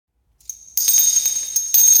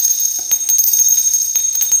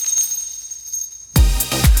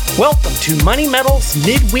Welcome to Money Metals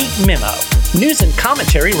Midweek Memo, news and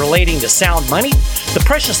commentary relating to sound money, the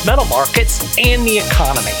precious metal markets, and the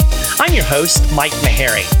economy. I'm your host, Mike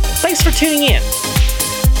Maharrey. Thanks for tuning in.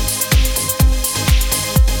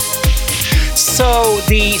 So,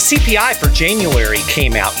 the CPI for January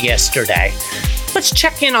came out yesterday. Let's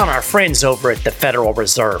check in on our friends over at the Federal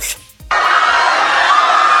Reserve.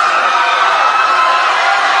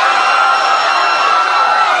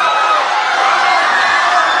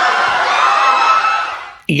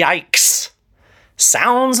 Yikes.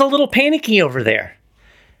 Sounds a little panicky over there.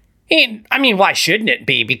 And, why shouldn't it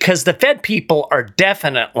be? Because the Fed people are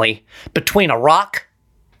definitely between a rock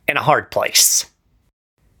and a hard place.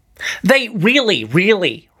 They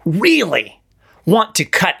really want to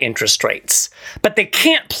cut interest rates, but they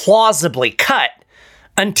can't plausibly cut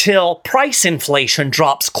until price inflation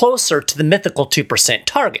drops closer to the mythical 2%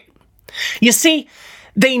 target. You see,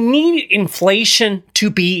 they need inflation to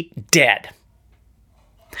be dead.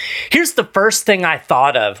 Here's the first thing I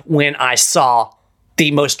thought of when I saw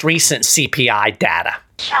the most recent CPI data.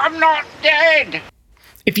 I'm not dead.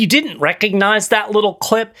 If you didn't recognize that little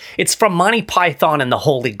clip, it's from Monty Python and the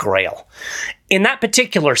Holy Grail. In that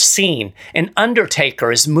particular scene, an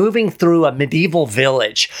undertaker is moving through a medieval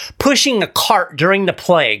village, pushing a cart during the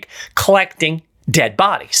plague, collecting dead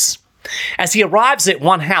bodies. As he arrives at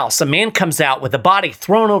one house, a man comes out with a body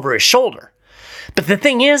thrown over his shoulder. But the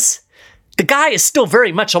thing is, the guy is still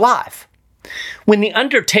very much alive. When the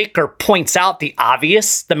undertaker points out the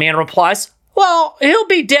obvious, the man replies, "Well, he'll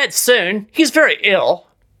be dead soon. He's very ill."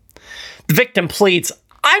 The victim pleads,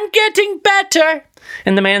 "I'm getting better."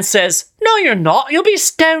 And the man says, "No, you're not. You'll be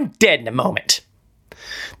stone dead in a moment."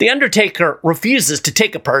 The undertaker refuses to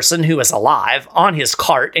take a person who is alive on his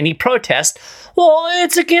cart, and he protests, "Well,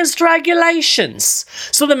 it's against regulations."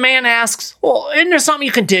 So the man asks, "Well, isn't there something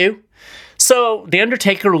you can do?" So the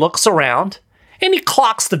undertaker looks around, and he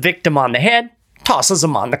clocks the victim on the head, tosses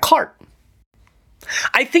him on the cart.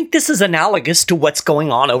 I think this is analogous to what's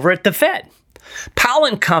going on over at the Fed. Powell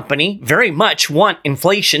and company very much want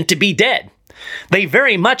inflation to be dead. They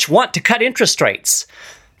very much want to cut interest rates.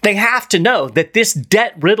 They have to know that this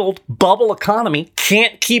debt-riddled bubble economy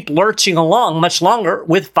can't keep lurching along much longer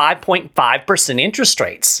with 5.5% interest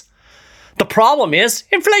rates. The problem is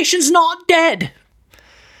inflation's not dead.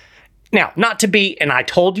 Now, not to be an I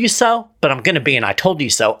told you so, but I'm going to be an I told you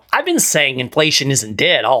so. I've been saying inflation isn't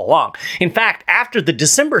dead all along. In fact, after the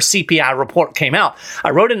December CPI report came out, I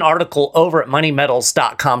wrote an article over at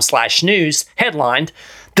moneymetals.com/news headlined,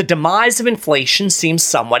 "The Demise of Inflation Seems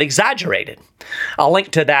Somewhat Exaggerated." I'll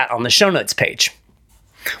link to that on the show notes page.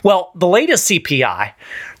 Well, the latest CPI,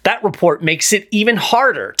 that report makes it even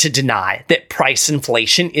harder to deny that price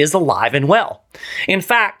inflation is alive and well. In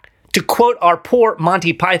fact, to quote our poor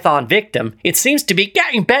Monty Python victim, it seems to be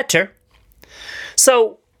getting better.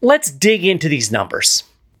 So let's dig into these numbers.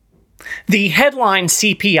 The headline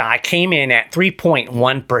CPI came in at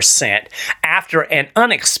 3.1% after an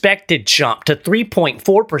unexpected jump to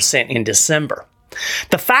 3.4% in December.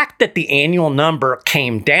 The fact that the annual number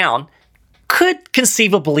came down could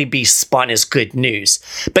conceivably be spun as good news,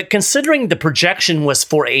 but considering the projection was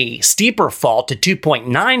for a steeper fall to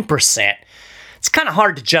 2.9%, it's kind of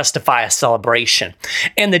hard to justify a celebration.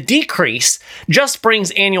 And the decrease just brings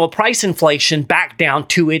annual price inflation back down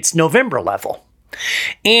to its November level.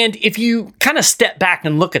 And if you kind of step back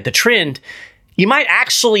and look at the trend, you might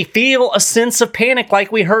actually feel a sense of panic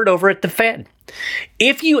like we heard over at the Fed.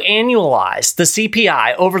 If you annualize the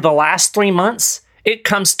CPI over the last 3 months, it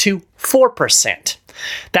comes to 4%.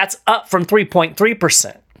 That's up from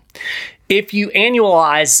 3.3%. If you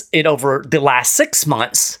annualize it over the last 6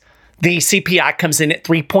 months, the CPI comes in at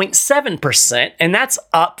 3.7%, and that's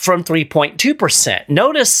up from 3.2%.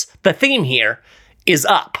 Notice the theme here is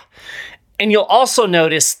up. And you'll also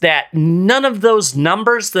notice that none of those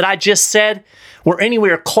numbers that I just said were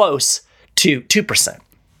anywhere close to 2%.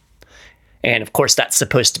 And of course, that's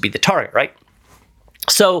supposed to be the target, right?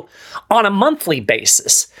 So on a monthly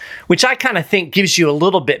basis, which I kind of think gives you a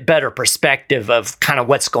little bit better perspective of kind of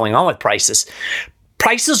what's going on with prices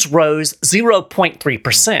rose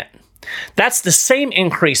 0.3%. That's the same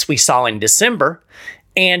increase we saw in December,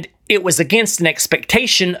 and it was against an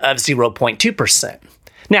expectation of 0.2%.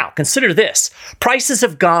 Now, consider this. Prices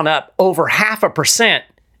have gone up over 0.5%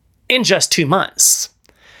 in just 2 months.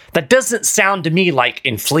 That doesn't sound to me like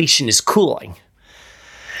inflation is cooling.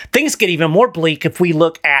 Things get even more bleak if we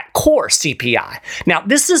look at core CPI. Now,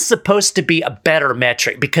 this is supposed to be a better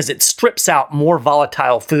metric because it strips out more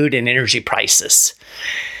volatile food and energy prices.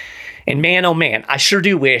 And man, oh man, I sure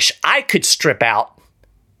do wish I could strip out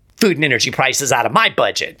food and energy prices out of my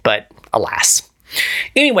budget, but alas.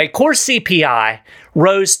 Anyway, core CPI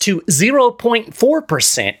rose to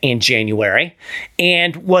 0.4% in January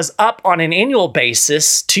and was up on an annual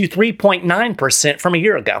basis to 3.9% from a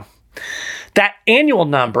year ago. That annual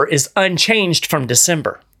number is unchanged from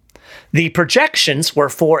December. The projections were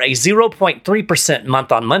for a 0.3%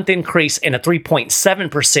 month-on-month increase and a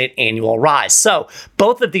 3.7% annual rise. So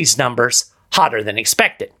both of these numbers hotter than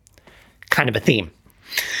expected. Kind of a theme.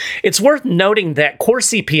 It's worth noting that core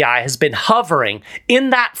CPI has been hovering in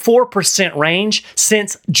that 4% range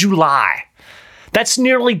since July. That's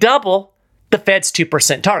nearly double the Fed's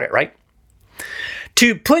 2% target, right?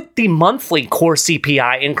 To put the monthly core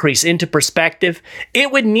CPI increase into perspective,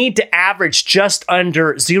 it would need to average just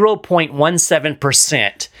under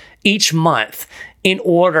 0.17% each month in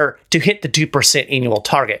order to hit the 2% annual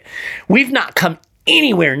target. We've not come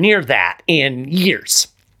anywhere near that in years.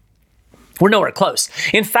 We're nowhere close.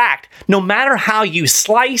 In fact, no matter how you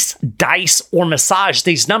slice, dice, or massage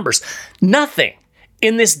these numbers, nothing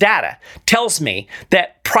in this data tells me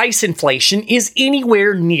that price inflation is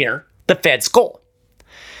anywhere near the Fed's goal.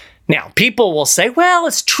 Now, people will say, well,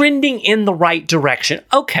 it's trending in the right direction.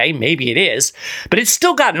 Okay, maybe it is, but it's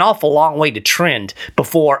still got an awful long way to trend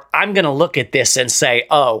before I'm going to look at this and say,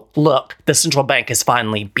 oh, look, the central bank has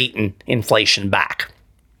finally beaten inflation back.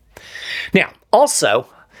 Now, also,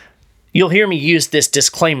 you'll hear me use this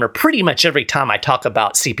disclaimer pretty much every time I talk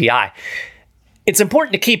about CPI. It's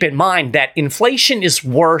important to keep in mind that inflation is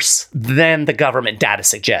worse than the government data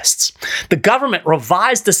suggests. The government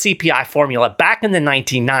revised the CPI formula back in the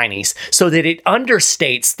 1990s so that it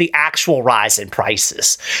understates the actual rise in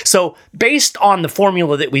prices. So based on the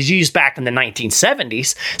formula that was used back in the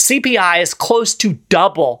 1970s, CPI is close to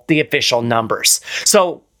double the official numbers.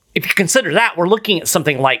 So if you consider that, we're looking at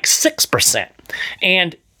something like 6%.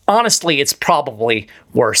 And honestly, it's probably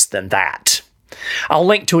worse than that. I'll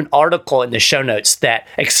link to an article in the show notes that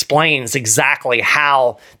explains exactly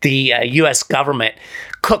how the U.S. government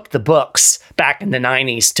cooked the books back in the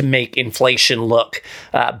 90s to make inflation look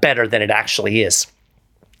better than it actually is.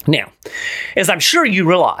 Now, as I'm sure you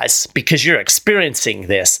realize, because you're experiencing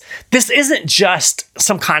this isn't just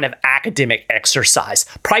some kind of academic exercise.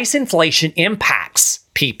 Price inflation impacts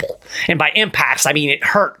people. And by impacts, I mean it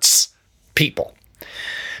hurts people.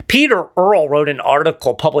 Peter Earl wrote an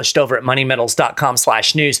article published over at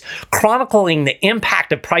moneymetals.com/news chronicling the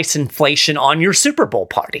impact of price inflation on your Super Bowl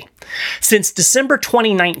party. Since December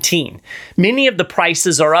 2019, many of the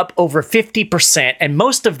prices are up over 50%, and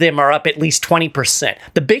most of them are up at least 20%.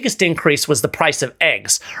 The biggest increase was the price of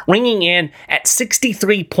eggs, ringing in at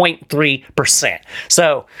 63.3%.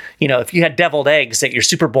 So, if you had deviled eggs at your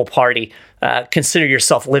Super Bowl party, consider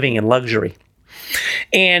yourself living in luxury.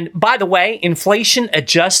 And by the way,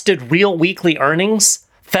 inflation-adjusted real weekly earnings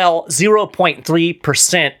fell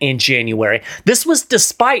 0.3% in January. This was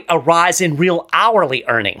despite a rise in real hourly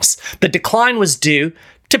earnings. The decline was due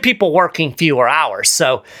to people working fewer hours.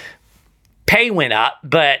 So pay went up,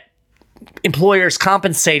 but employers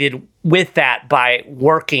compensated with that by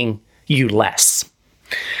working you less.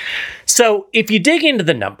 So if you dig into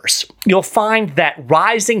the numbers, you'll find that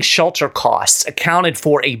rising shelter costs accounted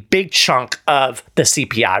for a big chunk of the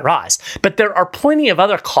CPI rise. But there are plenty of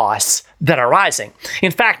other costs that are rising.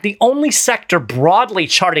 In fact, the only sector broadly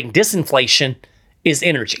charting disinflation is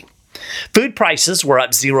energy. Food prices were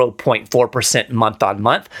up 0.4% month on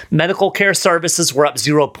month. Medical care services were up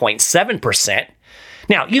 0.7%.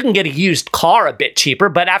 Now, you can get a used car a bit cheaper,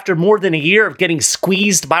 but after more than a year of getting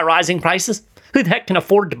squeezed by rising prices, who the heck can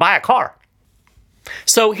afford to buy a car?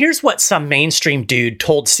 So here's what some mainstream dude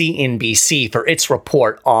told CNBC for its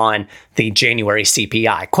report on the January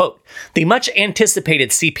CPI. Quote, "The much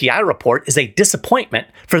anticipated CPI report is a disappointment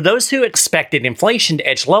for those who expected inflation to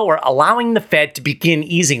edge lower, allowing the Fed to begin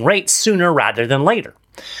easing rates sooner rather than later."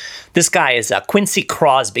 This guy is Quincy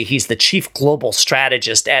Crosby. He's the chief global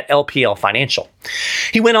strategist at LPL Financial.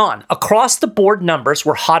 He went on, across the board numbers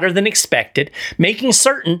were hotter than expected, making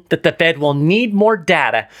certain that the Fed will need more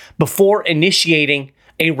data before initiating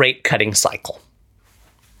a rate cutting cycle.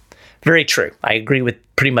 Very true. I agree with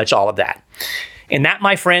pretty much all of that. And that,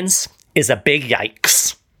 my friends, is a big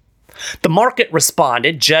yikes. The market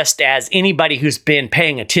responded just as anybody who's been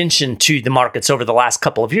paying attention to the markets over the last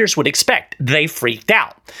couple of years would expect. They freaked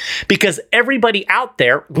out because everybody out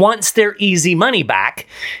there wants their easy money back.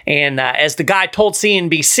 And as the guy told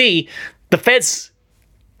CNBC, the Fed's,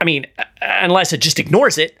 unless it just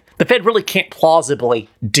ignores it, the Fed really can't plausibly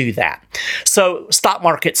do that. So stock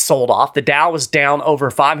markets sold off. The Dow was down over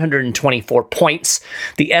 524 points.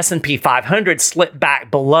 The S&P 500 slipped back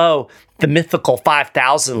below the mythical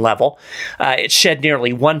 5,000 level. It shed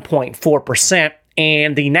nearly 1.4%.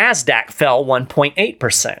 and the NASDAQ fell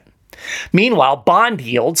 1.8%. Meanwhile, bond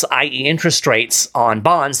yields, i.e. interest rates on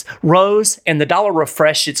bonds, rose and the dollar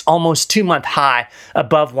refreshed its almost 2-month high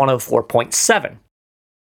above 104.7.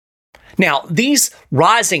 Now, these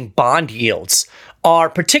rising bond yields are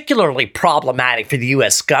particularly problematic for the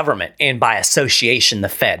U.S. government and by association, the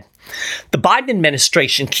Fed. The Biden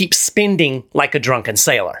administration keeps spending like a drunken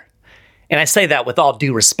sailor. And I say that with all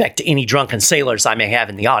due respect to any drunken sailors I may have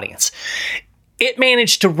in the audience. It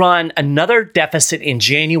managed to run another deficit in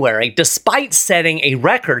January despite setting a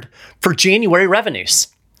record for January revenues.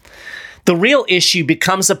 The real issue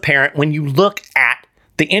becomes apparent when you look at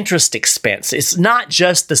the interest expense. It's not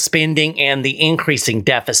just the spending and the increasing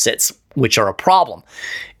deficits, which are a problem.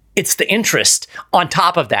 It's the interest on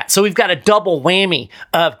top of that. So we've got a double whammy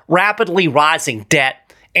of rapidly rising debt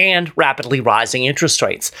and rapidly rising interest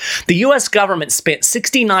rates. The U.S. government spent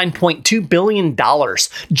 $69.2 billion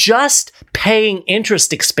just paying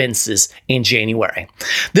interest expenses in January.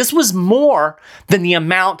 This was more than the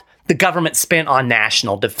amount the government spent on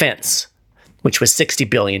national defense, which was $60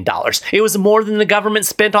 billion. It was more than the government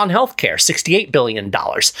spent on healthcare, $68 billion.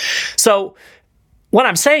 So what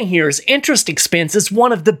I'm saying here is interest expense is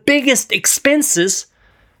one of the biggest expenses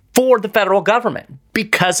for the federal government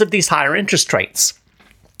because of these higher interest rates.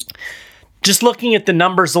 Just looking at the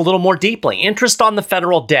numbers a little more deeply, interest on the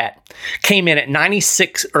federal debt came in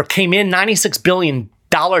 $96 billion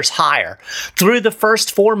higher through the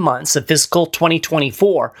first 4 months of fiscal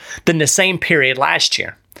 2024 than the same period last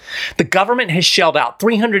year. The government has shelled out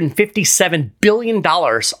 $357 billion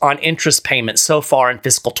on interest payments so far in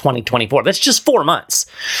fiscal 2024. That's just 4 months.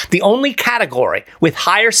 The only category with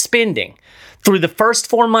higher spending through the first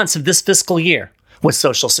 4 months of this fiscal year was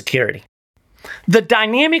Social Security. The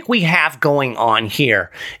dynamic we have going on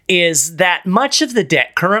here is that much of the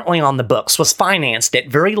debt currently on the books was financed at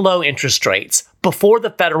very low interest rates before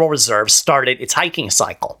the Federal Reserve started its hiking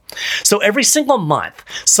cycle. So every single month,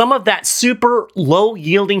 some of that super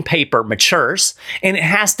low-yielding paper matures, and it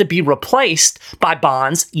has to be replaced by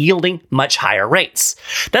bonds yielding much higher rates.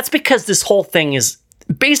 That's because this whole thing is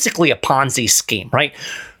basically a Ponzi scheme, right?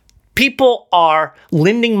 People are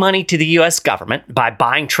lending money to the U.S. government by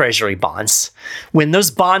buying treasury bonds. When those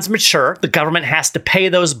bonds mature, the government has to pay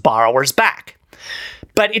those borrowers back.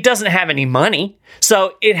 But it doesn't have any money,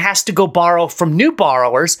 so it has to go borrow from new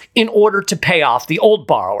borrowers in order to pay off the old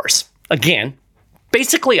borrowers. Again,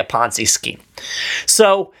 basically a Ponzi scheme.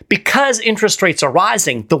 So because interest rates are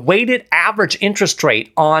rising, the weighted average interest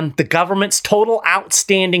rate on the government's total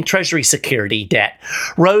outstanding Treasury security debt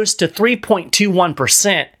rose to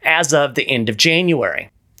 3.21% as of the end of January.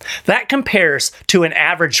 That compares to an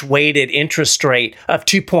average weighted interest rate of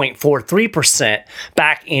 2.43%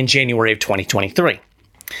 back in January of 2023.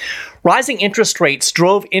 Rising interest rates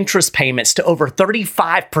drove interest payments to over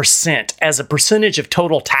 35% as a percentage of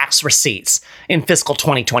total tax receipts in fiscal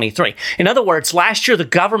 2023. In other words, last year the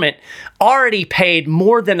government already paid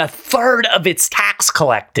more than a third of its tax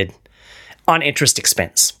collected on interest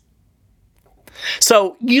expense.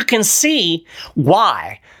 So you can see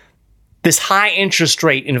why this high interest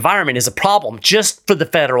rate environment is a problem just for the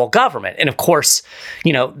federal government. And of course,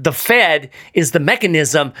 the Fed is the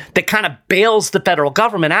mechanism that kind of bails the federal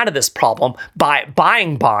government out of this problem by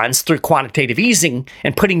buying bonds through quantitative easing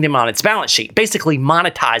and putting them on its balance sheet, basically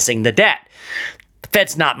monetizing the debt. The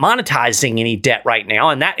Fed's not monetizing any debt right now,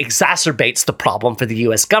 and that exacerbates the problem for the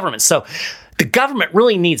U.S. government. So the government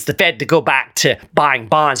really needs the Fed to go back to buying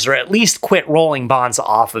bonds or at least quit rolling bonds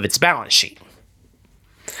off of its balance sheet.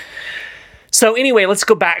 So anyway, let's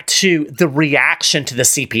go back to the reaction to the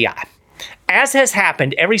CPI. As has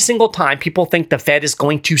happened every single time people think the Fed is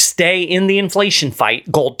going to stay in the inflation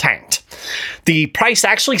fight, gold tanked. The price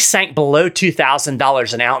actually sank below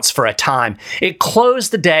 $2,000 an ounce for a time. It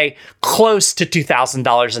closed the day close to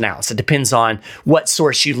 $2,000 an ounce. It depends on what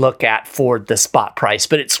source you look at for the spot price,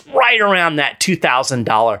 but it's right around that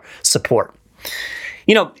 $2,000 support.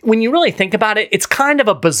 When you really think about it, it's kind of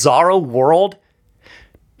a bizarro world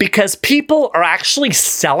because people are actually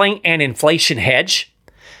selling an inflation hedge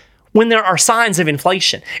when there are signs of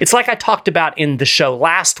inflation. It's like I talked about in the show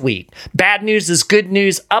last week. Bad news is good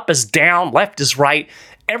news, up is down, left is right.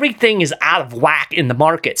 Everything is out of whack in the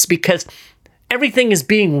markets because everything is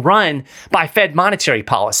being run by Fed monetary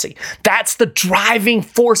policy. That's the driving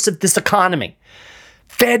force of this economy.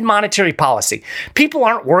 Fed monetary policy. People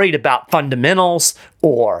aren't worried about fundamentals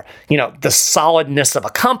or, the solidness of a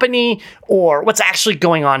company or what's actually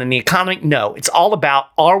going on in the economy. No, it's all about,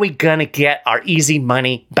 are we going to get our easy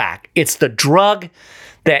money back? It's the drug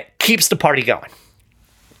that keeps the party going.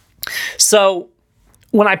 So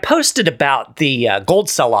when I posted about the gold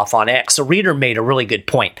sell-off on X, a reader made a really good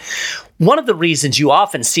point. One of the reasons you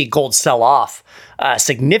often see gold sell off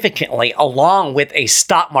significantly along with a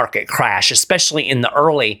stock market crash, especially in the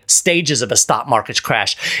early stages of a stock market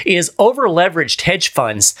crash, is over-leveraged hedge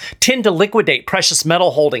funds tend to liquidate precious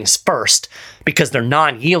metal holdings first because they're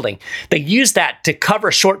non-yielding. They use that to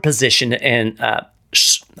cover short positions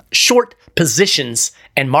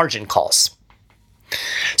and margin calls.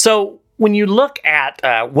 So when you look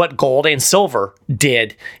at what gold and silver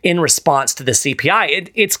did in response to the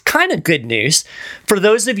CPI, it's kind of good news for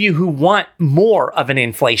those of you who want more of an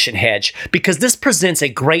inflation hedge, because this presents a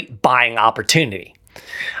great buying opportunity.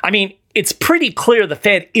 I mean, it's pretty clear the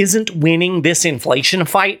Fed isn't winning this inflation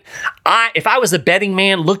fight. If I was a betting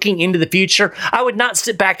man looking into the future, I would not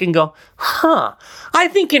sit back and go, I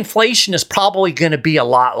think inflation is probably going to be a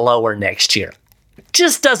lot lower next year.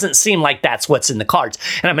 Just doesn't seem like that's what's in the cards.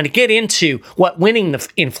 And I'm going to get into what winning the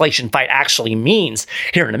inflation fight actually means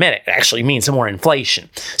here in a minute. It actually means more inflation.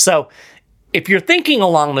 So if you're thinking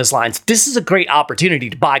along those lines, this is a great opportunity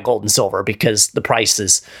to buy gold and silver because the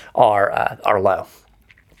prices are low.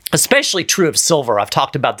 Especially true of silver. I've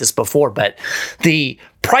talked about this before, but the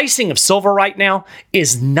pricing of silver right now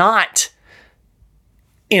is not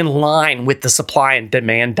in line with the supply and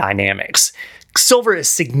demand dynamics. Silver is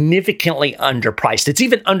significantly underpriced. It's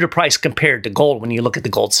even underpriced compared to gold when you look at the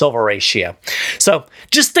gold-silver ratio. So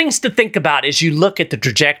just things to think about as you look at the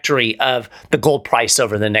trajectory of the gold price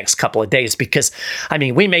over the next couple of days, because, I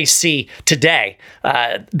mean, we may see today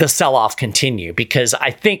the sell-off continue because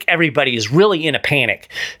I think everybody is really in a panic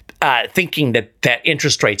thinking that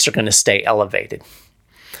interest rates are going to stay elevated.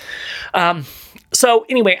 So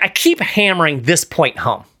anyway, I keep hammering this point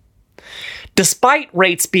home. Despite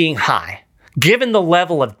rates being high, given the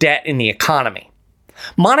level of debt in the economy,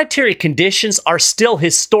 monetary conditions are still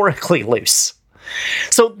historically loose.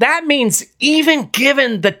 So that means even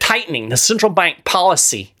given the tightening, the central bank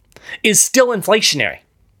policy is still inflationary.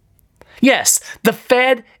 Yes, the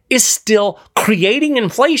Fed is still creating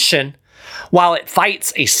inflation while it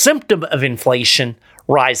fights a symptom of inflation,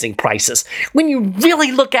 rising prices. When you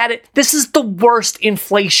really look at it, this is the worst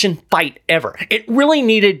inflation fight ever. It really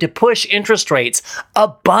needed to push interest rates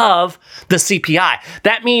above the CPI.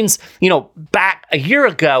 That means, back a year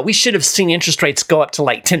ago, we should have seen interest rates go up to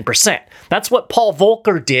like 10%. That's what Paul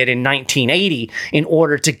Volcker did in 1980 in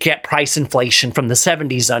order to get price inflation from the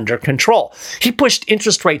 70s under control. He pushed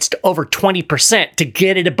interest rates to over 20% to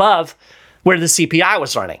get it above where the CPI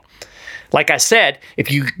was running. Like I said,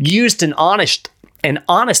 if you used an honest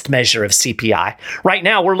measure of CPI, right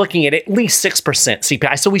now we're looking at least 6%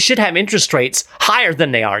 CPI. So we should have interest rates higher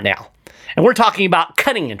than they are now. And we're talking about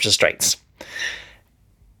cutting interest rates.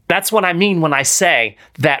 That's what I mean when I say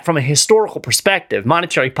that from a historical perspective,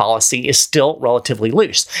 monetary policy is still relatively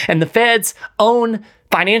loose. And the Fed's own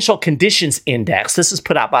financial conditions index, this is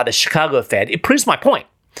put out by the Chicago Fed, it proves my point.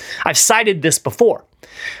 I've cited this before.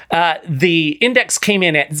 The index came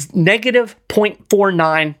in at negative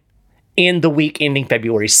 0.49 in the week ending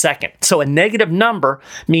February 2nd. So a negative number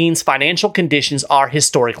means financial conditions are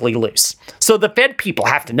historically loose. So the Fed people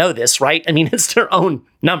have to know this, right? I mean, it's their own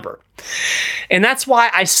number. And that's why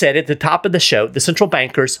I said at the top of the show, the central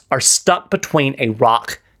bankers are stuck between a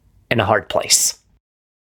rock and a hard place.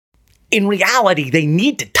 In reality, they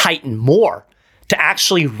need to tighten more to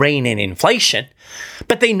actually rein in inflation,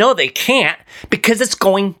 but they know they can't because it's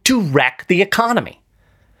going to wreck the economy.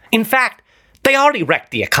 In fact, they already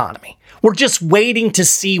wrecked the economy. We're just waiting to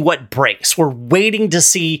see what breaks. We're waiting to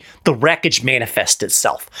see the wreckage manifest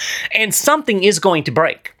itself. And something is going to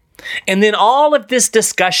break. And then all of this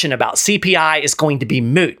discussion about CPI is going to be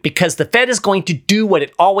moot because the Fed is going to do what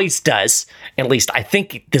it always does. At least I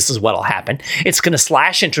think this is what will happen. It's going to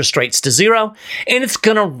slash interest rates to zero, and it's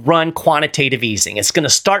going to run quantitative easing. It's going to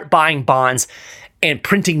start buying bonds and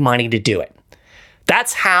printing money to do it.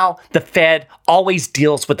 That's how the Fed always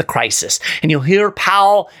deals with the crisis. And you'll hear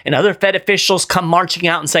Powell and other Fed officials come marching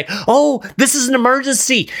out and say, oh, this is an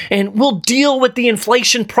emergency, and we'll deal with the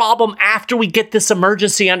inflation problem after we get this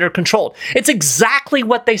emergency under control. It's exactly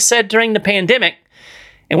what they said during the pandemic,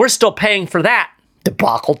 and we're still paying for that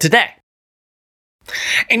debacle today.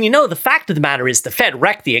 And the fact of the matter is the Fed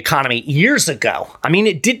wrecked the economy years ago. I mean,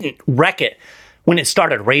 it didn't wreck it when it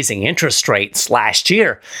started raising interest rates last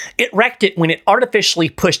year. It wrecked it when it artificially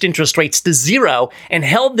pushed interest rates to zero and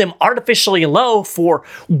held them artificially low for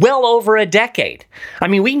well over a decade. I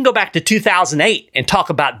mean, we can go back to 2008 and talk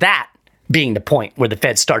about that being the point where the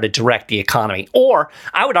Fed started to wreck the economy. Or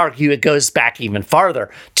I would argue it goes back even farther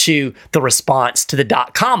to the response to the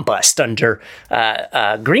dot-com bust under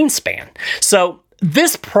Greenspan. So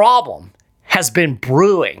this problem has been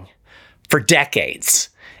brewing for decades,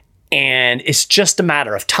 and it's just a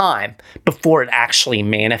matter of time before it actually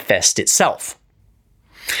manifests itself.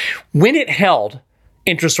 When it held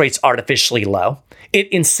interest rates artificially low,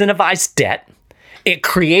 it incentivized debt. It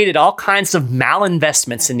created all kinds of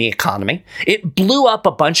malinvestments in the economy. It blew up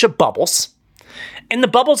a bunch of bubbles. And the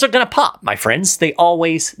bubbles are going to pop, my friends. They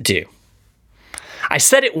always do. I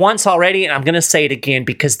said it once already, and I'm going to say it again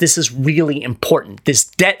because this is really important. This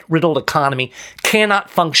debt-riddled economy cannot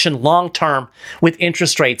function long-term with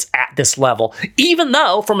interest rates at this level, even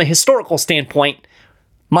though, from a historical standpoint,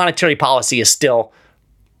 monetary policy is still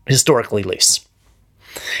historically loose.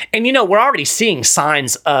 And we're already seeing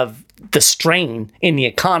signs of the strain in the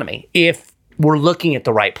economy if we're looking at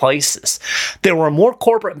the right places. There were more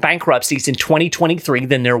corporate bankruptcies in 2023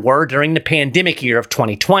 than there were during the pandemic year of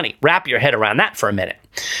 2020. Wrap your head around that for a minute.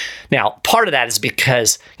 Now, part of that is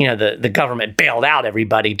because, the government bailed out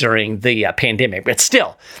everybody during the pandemic. But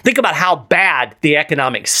still, think about how bad the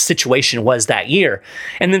economic situation was that year.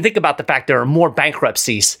 And then think about the fact there are more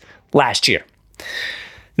bankruptcies last year.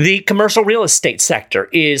 The commercial real estate sector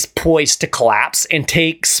is poised to collapse and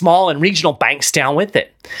take small and regional banks down with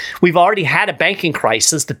it. We've already had a banking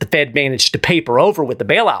crisis that the Fed managed to paper over with the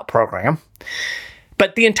bailout program.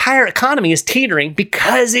 But the entire economy is teetering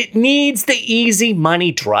because it needs the easy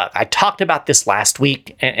money drug. I talked about this last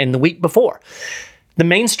week and the week before. The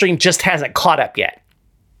mainstream just hasn't caught up yet.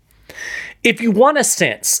 If you want a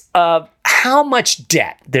sense of how much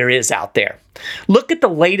debt there is out there, look at the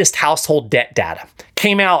latest household debt data.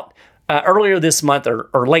 Came out earlier this month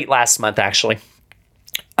or late last month, actually.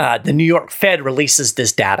 The New York Fed releases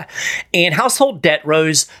this data, and household debt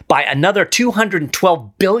rose by another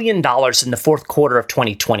 $212 billion in the fourth quarter of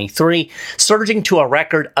 2023, surging to a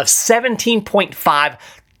record of $17.5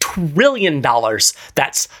 trillion.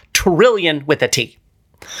 That's trillion with a T.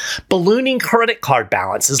 Ballooning credit card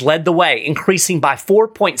balances led the way, increasing by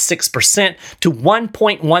 4.6% to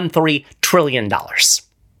 $1.13 trillion.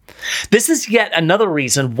 This is yet another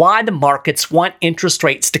reason why the markets want interest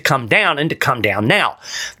rates to come down and to come down now.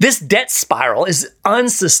 This debt spiral is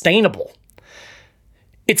unsustainable.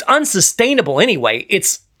 It's unsustainable anyway.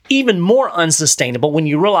 It's even more unsustainable when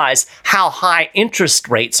you realize how high interest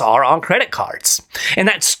rates are on credit cards. And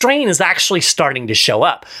that strain is actually starting to show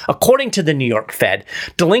up. According to the New York Fed,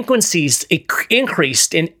 delinquencies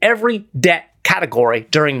increased in every debt category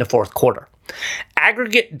during the fourth quarter.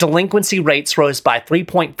 Aggregate delinquency rates rose by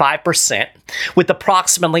 3.5%, with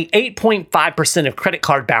approximately 8.5% of credit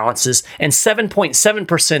card balances and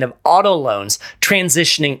 7.7% of auto loans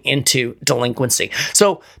transitioning into delinquency.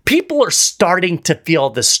 So people are starting to feel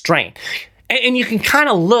the strain. And you can kind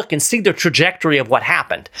of look and see the trajectory of what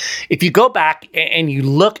happened. If you go back and you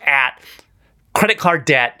look at credit card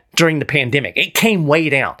debt during the pandemic, it came way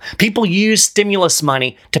down. People used stimulus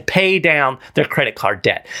money to pay down their credit card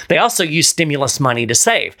debt. They also used stimulus money to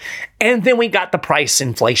save. And then we got the price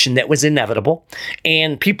inflation that was inevitable,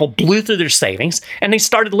 and people blew through their savings, and they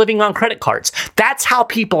started living on credit cards. That's how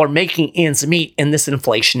people are making ends meet in this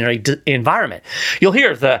inflationary environment. You'll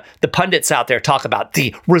hear the pundits out there talk about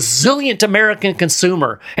the resilient American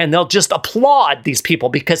consumer, and they'll just applaud these people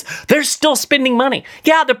because they're still spending money.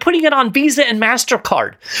 Yeah, they're putting it on Visa and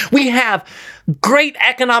MasterCard. We have great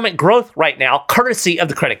economic growth right now, courtesy of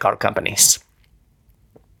the credit card companies.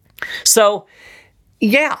 So,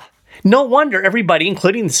 yeah, no wonder everybody,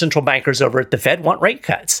 including the central bankers over at the Fed, want rate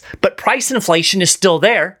cuts. But price inflation is still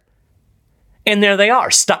there. And there they are,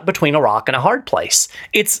 stuck between a rock and a hard place.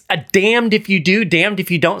 It's a damned if you do, damned if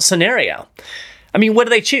you don't scenario. I mean, what do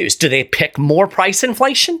they choose? Do they pick more price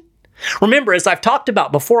inflation? Remember, as I've talked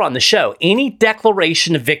about before on the show, any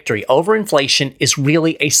declaration of victory over inflation is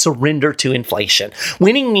really a surrender to inflation.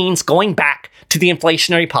 Winning means going back to the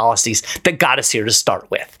inflationary policies that got us here to start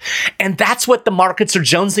with. And that's what the markets are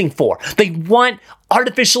jonesing for. They want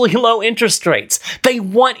artificially low interest rates. They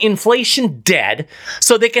want inflation dead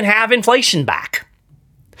so they can have inflation back.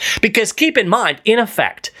 Because keep in mind, in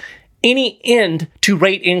effect, any end to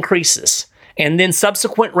rate increases and then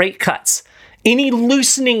subsequent rate cuts, any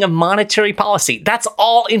loosening of monetary policy, that's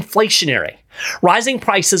all inflationary. Rising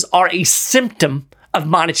prices are a symptom of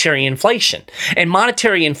monetary inflation. And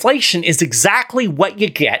monetary inflation is exactly what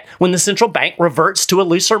you get when the central bank reverts to a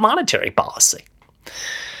looser monetary policy.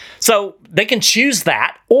 So they can choose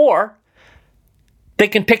that, or they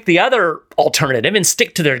can pick the other alternative and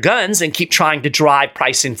stick to their guns and keep trying to drive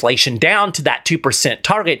price inflation down to that 2%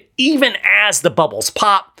 target, even as the bubbles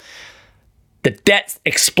pop, the debt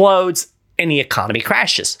explodes, and the economy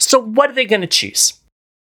crashes. So what are they going to choose?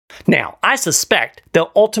 Now, I suspect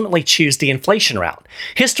they'll ultimately choose the inflation route.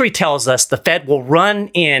 History tells us the Fed will run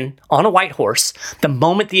in on a white horse the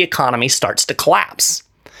moment the economy starts to collapse.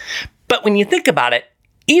 But when you think about it,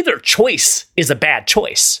 either choice is a bad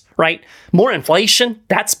choice, right? More inflation,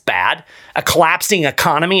 that's bad. A collapsing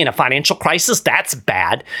economy and a financial crisis, that's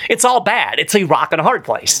bad. It's all bad. It's a rock and a hard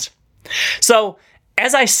place. So,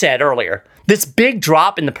 as I said earlier, this big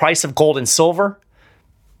drop in the price of gold and silver,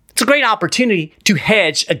 it's a great opportunity to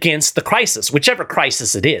hedge against the crisis, whichever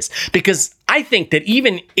crisis it is, because I think that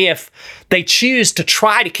even if they choose to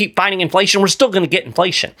try to keep fighting inflation, we're still going to get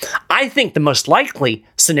inflation. I think the most likely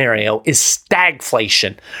scenario is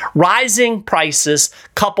stagflation, rising prices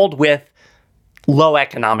coupled with low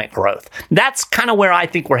economic growth. That's kind of where I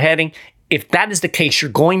think we're heading. If that is the case, you're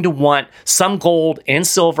going to want some gold and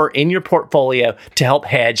silver in your portfolio to help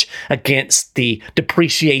hedge against the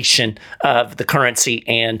depreciation of the currency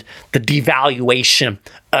and the devaluation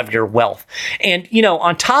of your wealth. And,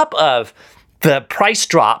 on top of the price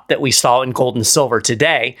drop that we saw in gold and silver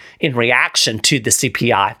today in reaction to the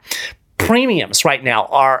CPI, premiums right now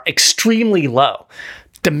are extremely low.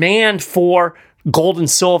 Demand for gold and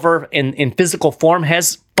silver in physical form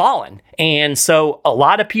has fallen. And so a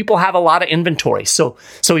lot of people have a lot of inventory. So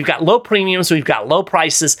we've got low premiums, we've got low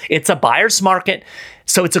prices. It's a buyer's market.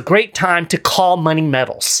 So it's a great time to call Money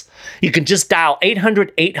Metals. You can just dial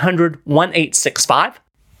 800-800-1865.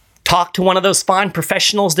 Talk to one of those fine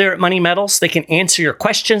professionals there at Money Metals. They can answer your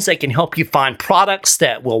questions. They can help you find products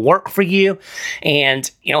that will work for you and,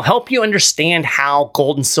 help you understand how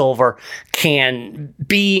gold and silver can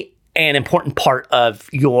be an important part of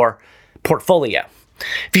your portfolio.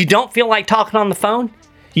 If you don't feel like talking on the phone,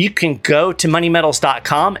 you can go to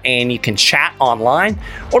moneymetals.com and you can chat online,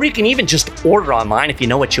 or you can even just order online if you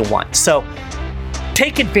know what you want. So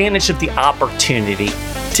take advantage of the opportunity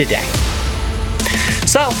today.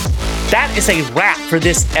 So that is a wrap for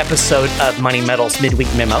this episode of Money Metals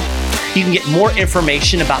Midweek Memo. You can get more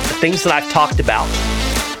information about the things that I've talked about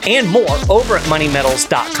and more over at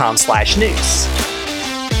moneymetals.com/news.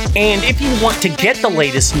 And if you want to get the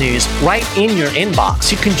latest news right in your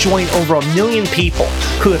inbox, you can join over 1 million people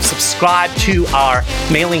who have subscribed to our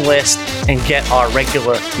mailing list and get our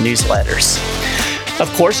regular newsletters.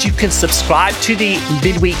 Of course, you can subscribe to the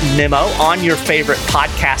Midweek Memo on your favorite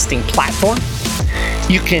podcasting platform.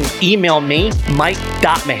 You can email me,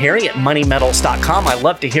 mike.maharrey@moneymetals.com. I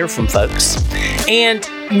love to hear from folks. And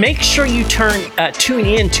make sure you tune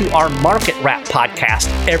in to our Market Wrap podcast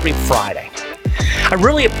every Friday. I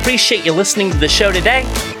really appreciate you listening to the show today.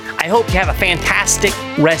 I hope you have a fantastic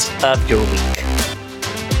rest of your week.